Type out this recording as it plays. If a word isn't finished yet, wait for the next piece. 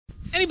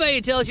Anybody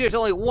who tells you there's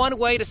only one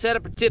way to set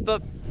up a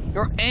tip-up,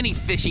 or any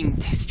fishing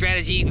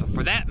strategy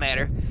for that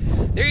matter,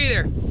 they're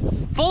either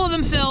full of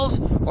themselves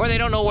or they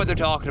don't know what they're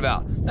talking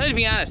about. Let's just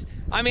be honest.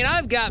 I mean,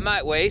 I've got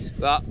my ways.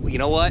 Well, you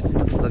know what?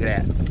 Look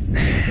at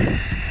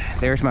that.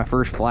 There's my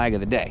first flag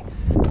of the day.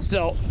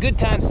 So, good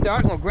time to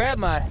start. I'm gonna grab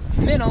my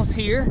minnows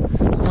here.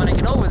 So when I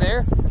get over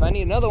there, if I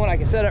need another one, I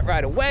can set up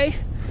right away.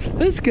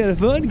 That's kind of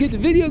fun to get the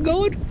video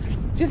going.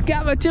 Just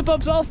got my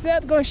tip-ups all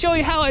set. I'm gonna show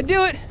you how I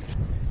do it.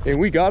 And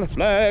we got a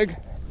flag.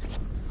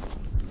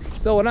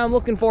 So what I'm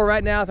looking for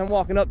right now as I'm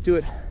walking up to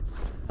it,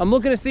 I'm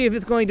looking to see if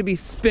it's going to be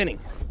spinning.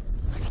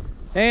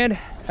 And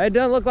it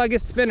doesn't look like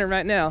it's spinning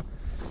right now.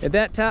 If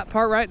that top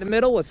part right in the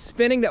middle was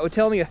spinning, that would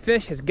tell me a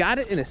fish has got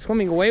it and is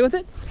swimming away with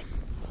it.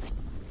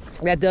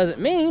 That doesn't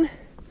mean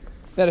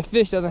that a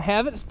fish doesn't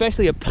have it,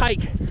 especially a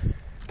pike.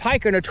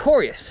 Pike are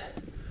notorious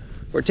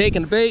for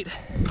taking the bait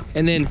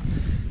and then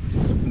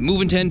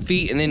moving 10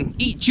 feet and then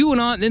chewing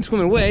on it and then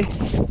swimming away.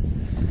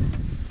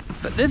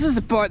 But this is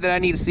the part that I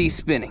need to see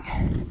spinning.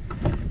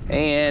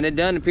 And it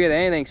doesn't appear that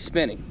anything's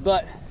spinning.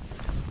 But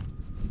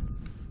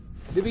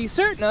to be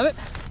certain of it,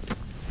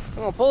 I'm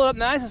gonna pull it up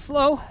nice and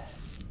slow.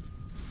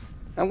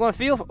 I'm gonna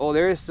feel, oh,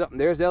 there is something,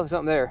 there's definitely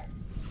something there.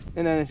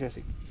 Isn't that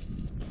interesting?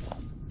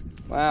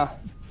 Wow.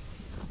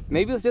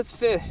 Maybe it's just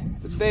fish,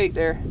 the bait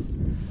there.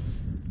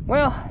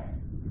 Well,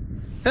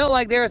 felt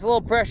like there was a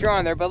little pressure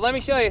on there, but let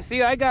me show you.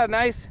 See, I got a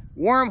nice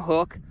worm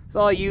hook. That's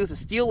all I use, a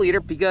steel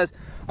leader, because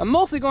I'm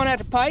mostly going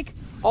after pike.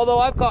 Although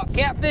I've caught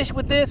catfish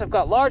with this, I've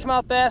got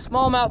largemouth bass,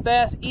 smallmouth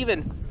bass,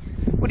 even,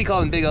 what do you call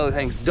them big other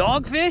things?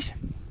 Dogfish.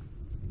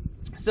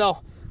 So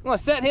I'm gonna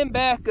set him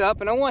back up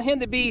and I want him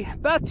to be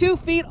about 2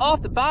 feet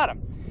off the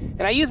bottom.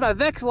 And I used my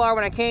Vexilar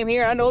when I came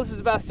here. I know this is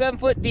about 7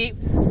 foot deep.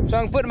 So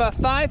I'm putting about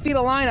 5 feet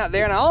of line out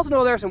there. And I also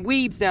know there are some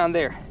weeds down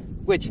there,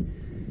 which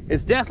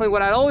is definitely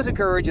what I'd always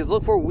encourage, is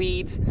look for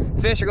weeds.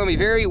 Fish are gonna be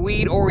very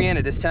weed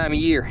oriented this time of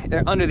year.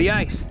 They're under the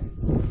ice.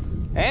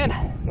 And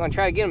I'm gonna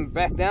try to get them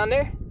back down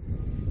there.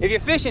 If you're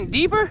fishing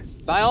deeper,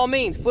 by all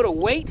means, put a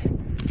weight,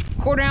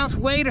 1/4 ounce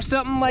weight or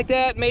something like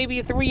that, maybe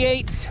a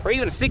 3/8 or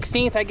even a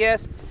 1/16, I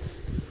guess.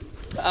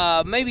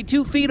 Maybe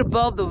 2 feet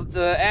above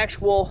the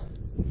actual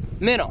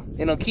minnow,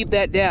 and it'll keep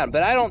that down.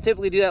 But I don't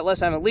typically do that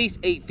unless I'm at least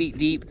 8 feet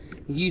deep,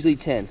 usually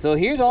 10. So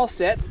here's all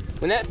set.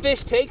 When that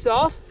fish takes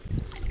off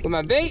with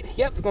my bait,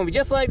 yep, it's gonna be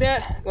just like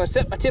that. I'm gonna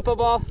set my tip up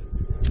off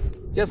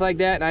just like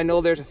that, and I know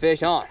there's a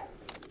fish on.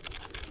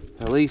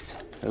 At least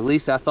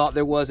I thought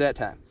there was that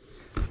time.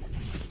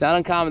 Not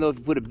uncommon though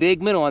to put a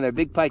big minnow on there,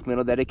 big pike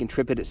minnow, that it can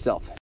trip it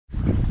itself.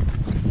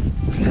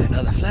 We got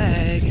another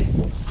flag.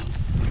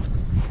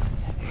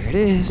 Here it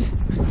is.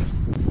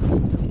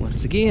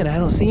 Once again, I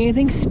don't see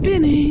anything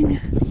spinning.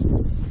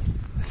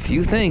 A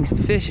few things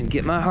to fish and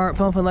get my heart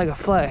pumping like a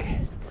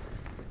flag.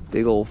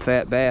 Big old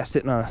fat bass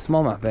sitting on a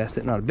smallmouth bass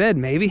sitting on a bed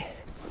maybe.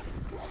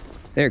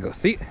 There it goes.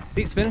 See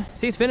it spinning?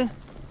 See it spinning?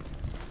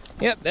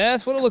 Yep,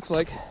 that's what it looks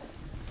like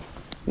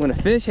when a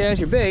fish has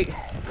your bait.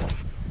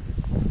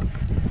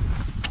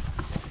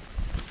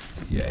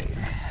 Yeah,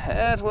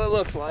 that's what it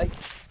looks like.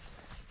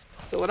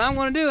 So what I'm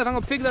gonna do is I'm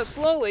gonna pick it up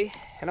slowly,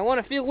 and I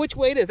wanna feel which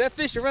way it is. That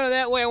fish is running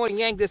that way, I wanna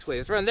yank this way.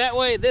 It's running that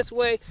way, this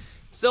way,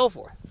 so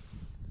forth.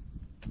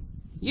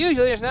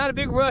 Usually there's not a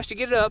big rush to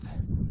get it up.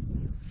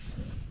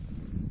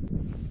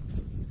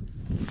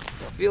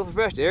 I'll feel the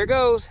pressure, there it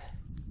goes.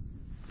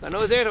 I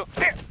know it's there,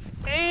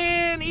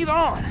 and he's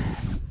on.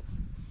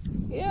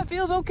 Yeah, it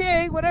feels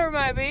okay, whatever it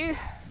might be.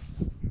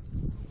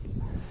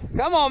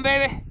 Come on,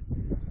 baby.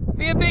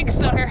 Be a big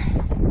sucker.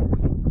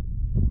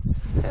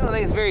 I don't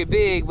think it's very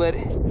big, but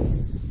it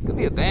could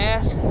be a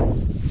bass.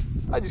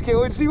 I just can't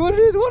wait to see what it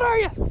is. What are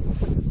you?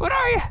 What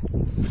are you?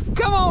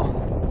 Come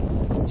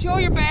on. Show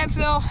your bad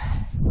self.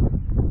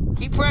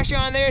 Keep pressure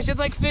on there. It's just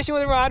like fishing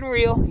with a rod and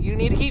reel. You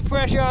need to keep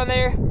pressure on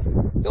there.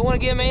 Don't want to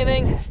give him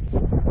anything.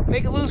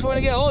 Make it loose when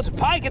it gets. Oh, it's a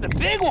pike. It's a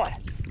big one.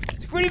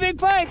 It's a pretty big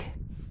pike.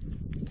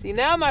 See,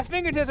 now my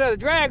fingertips are the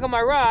drag on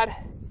my rod.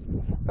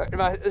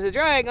 It's a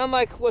drag,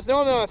 unlike what's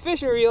normally on a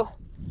fishing reel.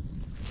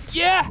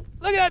 Yeah,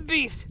 look at that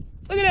beast.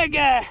 Look at that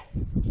guy.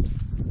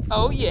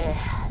 Oh yeah.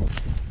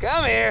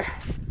 Come here.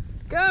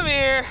 Come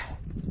here.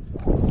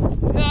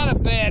 Not a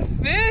bad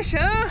fish,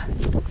 huh?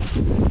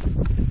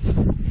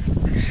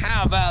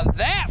 How about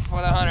that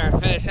for the hunter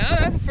fish, huh?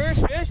 That's the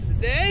first fish of the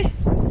day.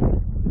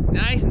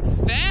 Nice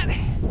and fat.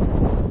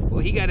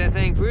 Well, he got that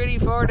thing pretty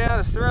far down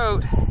his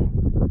throat,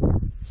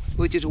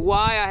 which is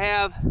why I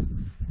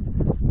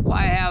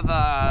have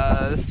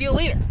a steel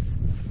leader.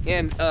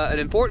 And an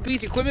important piece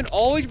of equipment,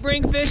 always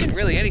bring fishing,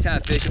 really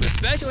anytime fishing, but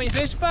especially when you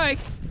fish a pike,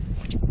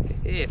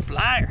 it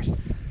flyers.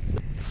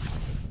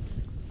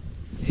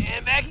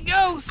 And back he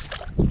goes.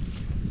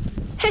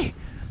 Hey,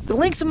 the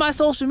links to my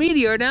social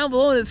media are down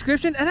below in the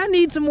description, and I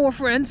need some more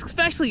friends,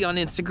 especially on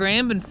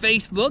Instagram and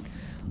Facebook.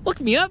 Look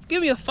me up,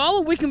 give me a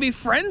follow, we can be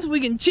friends, we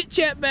can chit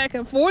chat back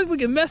and forth, we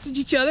can message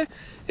each other.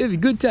 It'll be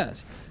good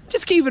times.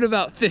 Just keep it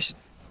about fishing.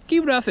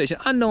 Keep it about fishing.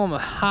 I know I'm a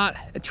hot,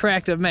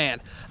 attractive man.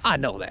 I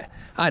know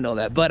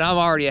that, but I'm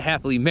already a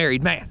happily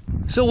married man.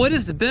 So what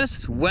is the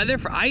best weather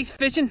for ice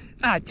fishing?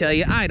 I tell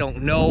you, I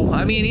don't know.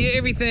 I mean,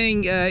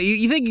 everything,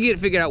 you think you get it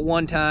figured out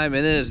one time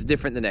and then it's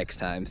different the next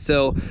time.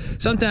 So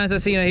sometimes I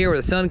see out here where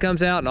the sun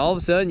comes out and all of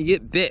a sudden you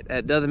get bit.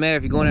 It doesn't matter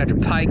if you're going after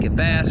pike and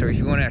bass or if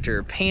you're going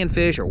after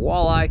panfish or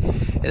walleye.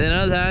 And then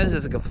other times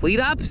it's a complete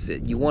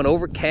opposite. You want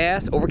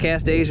overcast.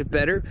 Overcast days are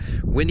better.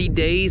 Windy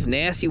days,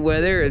 nasty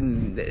weather,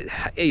 and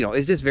you know,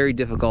 it's just very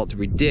difficult to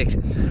predict.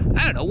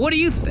 I don't know, what do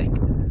you think?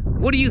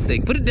 What do you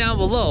think? Put it down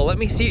below. Let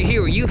me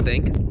hear what you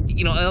think.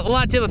 You know, a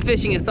lot of tip of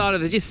fishing is thought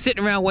of as just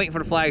sitting around waiting for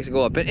the flags to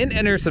go up, and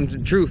there's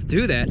some truth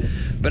to that.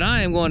 But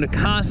I am going to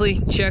constantly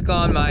check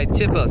on my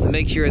tip ups to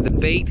make sure the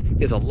bait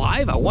is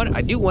alive.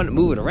 I do want it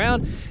moving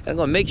around, and I'm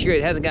going to make sure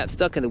it hasn't got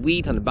stuck in the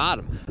weeds on the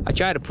bottom. I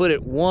try to put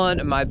it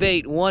my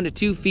bait 1 to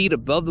 2 feet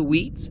above the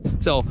weeds,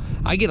 so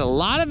I get a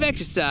lot of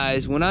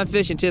exercise when I'm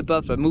fishing tip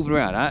ups by moving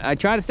around. I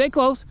try to stay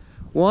close.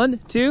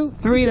 1, 2,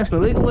 3. That's my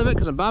legal limit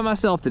because I'm by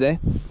myself today.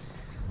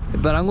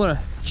 But I'm gonna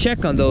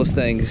check on those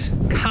things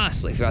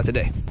constantly throughout the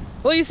day.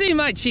 Well, you see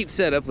my cheap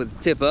setup with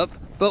the tip up,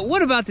 but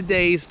what about the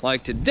days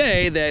like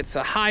today that's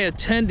a high of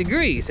 10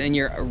 degrees and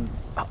your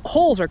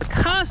holes are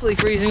constantly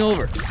freezing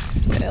over?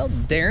 Well,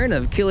 Darren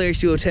of Killer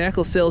H2O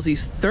Tackle sells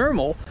these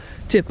thermal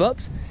tip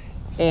ups,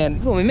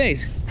 and you'll be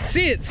amazed.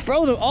 See, it's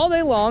frozen all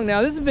day long.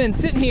 Now this has been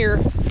sitting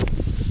here,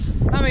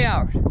 how many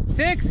hours?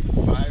 6?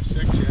 5,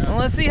 6, yeah. Well,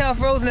 let's see how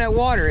frozen that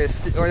water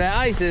is, or that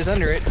ice is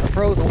under it.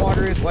 Frozen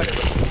water is,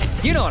 whatever.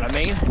 You know what I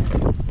mean.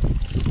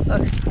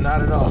 Look.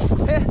 Not at all.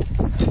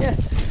 Yeah.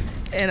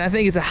 And I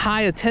think it's a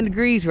high of 10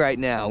 degrees right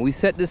now. We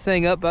set this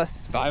thing up about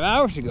 5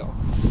 hours ago.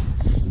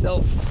 So,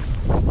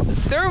 the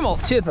thermal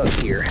tip up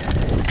here,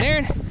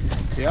 Darren,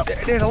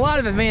 yep. There's a lot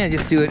of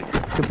advantages to it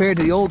compared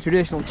to the old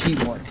traditional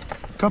cheap ones.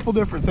 Couple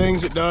different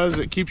things it does.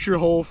 It keeps your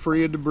hole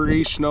free of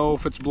debris, snow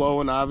if it's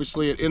blowing.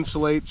 Obviously it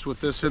insulates with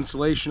this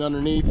insulation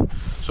underneath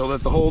so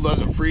that the hole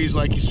doesn't freeze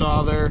like you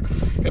saw there.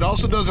 It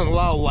also doesn't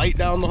allow light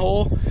down the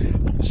hole.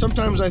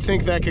 Sometimes I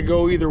think that could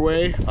go either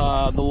way.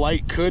 The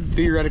light could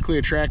theoretically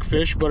attract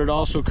fish, but it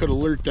also could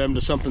alert them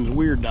to something's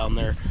weird down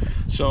there.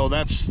 So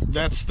that's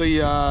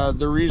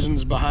the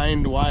reasons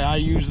behind why I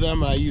use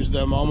them. I use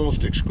them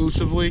almost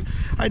exclusively.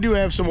 I do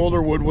have some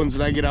older wood ones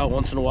that I get out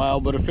once in a while,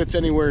 but if it's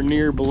anywhere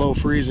near below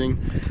freezing,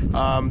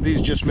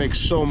 these just make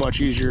so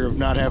much easier of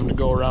not having to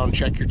go around and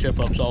check your tip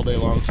ups all day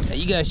long. Now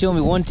you guys showed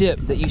me one tip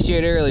that you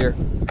shared earlier,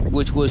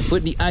 which was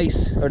putting the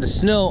ice or the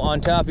snow on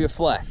top of your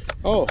flat.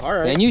 Oh, all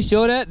right. And you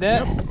showed that?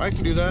 Yep, I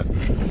can do that.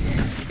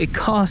 It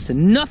costs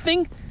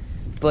nothing,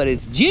 but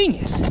it's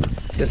genius.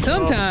 Because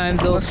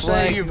sometimes those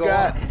flags go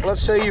on.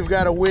 Let's say you've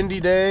got a windy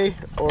day,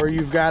 or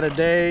you've got a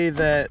day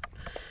that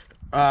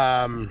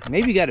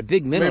maybe you got a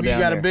big minnow down there.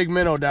 Maybe you got a big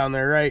minnow down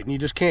there, right? And you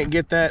just can't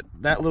get that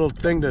little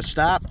thing to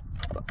stop.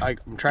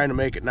 I'm trying to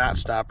make it not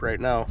stop right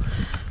now.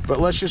 But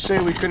let's just say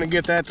we couldn't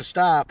get that to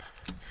stop.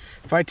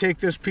 If I take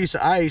this piece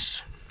of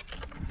ice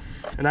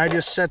and I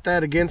just set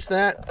that against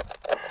that,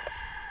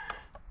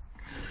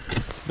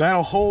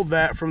 that'll hold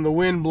that from the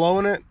wind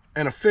blowing it,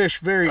 and a fish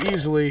very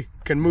easily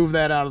can move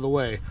that out of the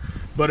way,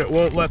 but it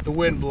won't let the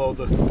wind blow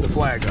the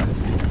flag up.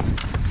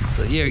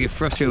 So you ever get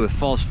frustrated with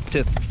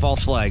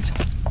false flags?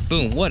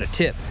 Boom, what a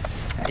tip.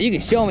 You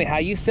can show me how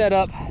you set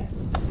up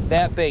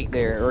that bait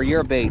there, or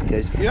your bait,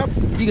 because yep,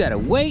 you got a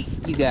weight,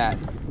 you got...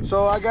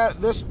 So I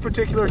got this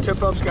particular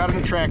tip up's got an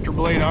attractor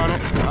blade on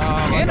it.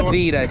 And a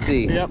bead, I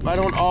see. Yep, I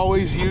don't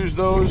always use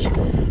those,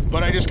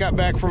 but I just got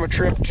back from a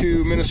trip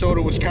to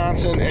Minnesota,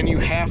 Wisconsin, and you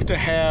have to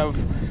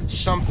have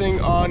something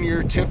on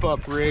your tip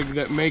up rig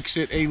that makes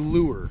it a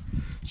lure.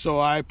 So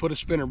I put a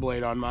spinner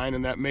blade on mine,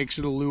 and that makes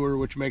it a lure,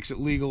 which makes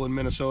it legal in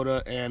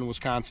Minnesota and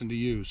Wisconsin to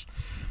use.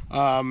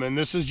 And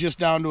this is just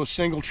down to a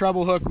single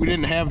treble hook. We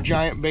didn't have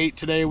giant bait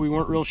today. We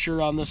weren't real sure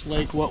on this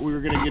lake what we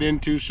were going to get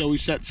into, so we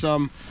set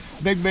some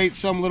big baits,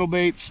 some little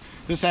baits.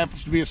 This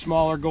happens to be a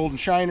smaller golden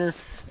shiner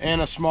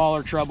and a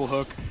smaller treble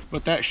hook,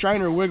 but that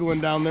shiner wiggling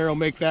down there will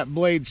make that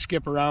blade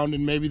skip around,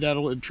 and maybe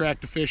that'll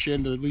attract a fish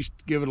in to at least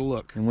give it a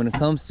look. And when it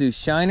comes to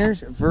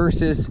shiners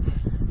versus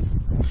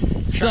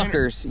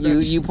suckers,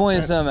 you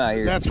pointed some out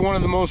here. That's one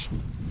of the most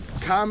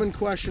common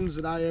questions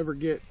that I ever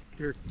get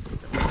here.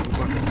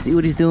 See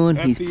what he's doing?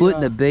 He's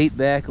putting the bait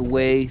back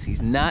away.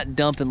 He's not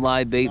dumping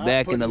live bait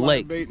back in the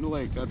lake. Bait in the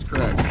lake, that's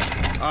correct.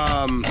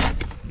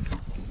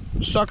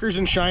 Suckers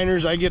and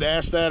shiners, I get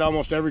asked that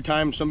almost every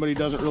time somebody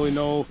doesn't really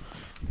know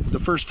the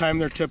first time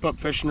they're tip up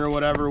fishing or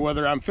whatever,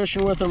 whether I'm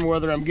fishing with them,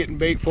 whether I'm getting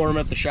bait for them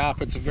at the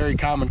shop. It's a very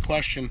common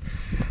question.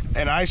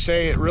 And I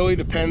say it really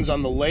depends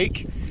on the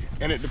lake,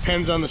 and it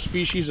depends on the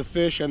species of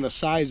fish and the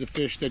size of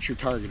fish that you're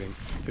targeting.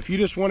 If you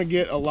just want to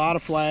get a lot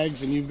of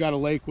flags and you've got a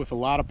lake with a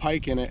lot of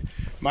pike in it,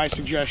 my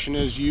suggestion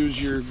is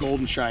use your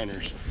golden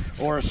shiners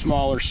or a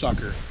smaller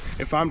sucker.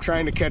 If I'm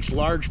trying to catch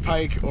large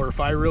pike, or if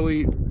I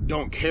really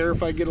don't care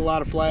if I get a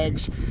lot of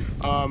flags,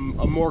 a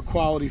more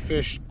quality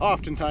fish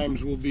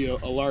oftentimes will be a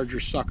larger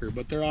sucker,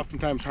 but they're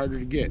oftentimes harder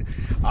to get.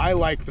 I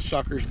like the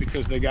suckers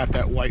because they got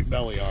that white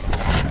belly on them,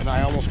 and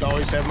I almost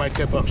always have my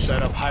tip up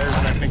set up higher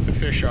than I think the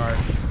fish are,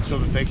 so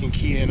that they can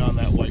key in on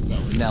that white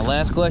belly. Now,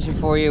 last question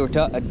for you. We're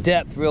talking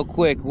depth real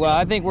quick. Well,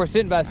 I think we're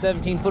sitting about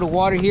 17 foot of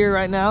water here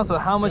right now. So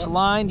how much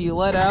line do you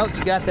let out?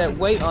 You got that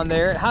weight on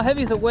there. How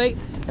heavy is the weight?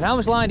 And how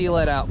much line do you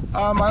let out?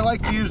 I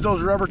like to use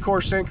those rubber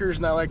core sinkers,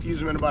 and I like to use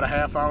them in about a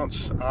 1/2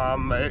 ounce.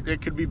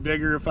 It could be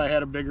bigger if I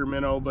had a bigger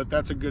minnow, but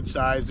that's a good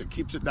size. It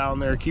keeps it down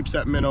there, keeps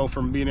that minnow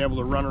from being able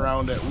to run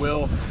around at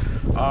will.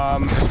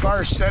 As far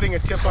as setting a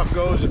tip up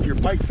goes, if you're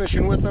pike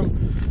fishing with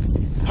them,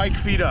 pike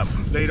feed up.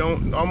 They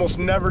don't, almost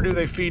never do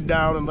they feed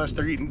down unless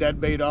they're eating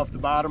dead bait off the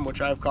bottom,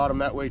 which I've caught them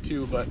that way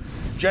too. But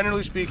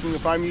generally speaking,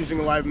 if I'm using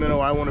a live minnow,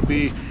 I want to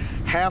be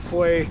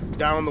halfway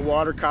down the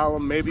water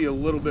column, maybe a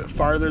little bit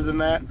farther than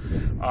that.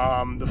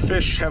 The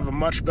fish have a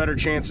much better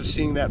chance of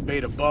seeing that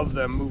bait above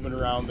them moving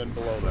around than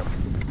below them.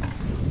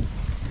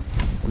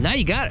 Well, now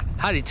you got it.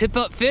 How do you tip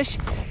up fish?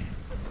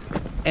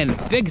 And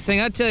the biggest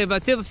thing I tell you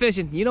about tip up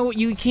fishing, you know what?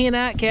 You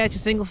cannot catch a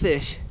single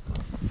fish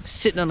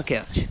sitting on the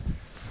couch.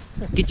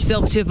 Get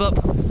yourself a tip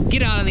up,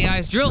 get out on the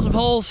ice, drill some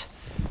holes,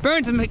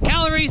 burn some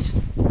calories,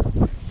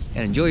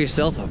 and enjoy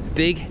yourself a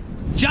big,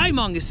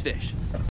 gymongous fish.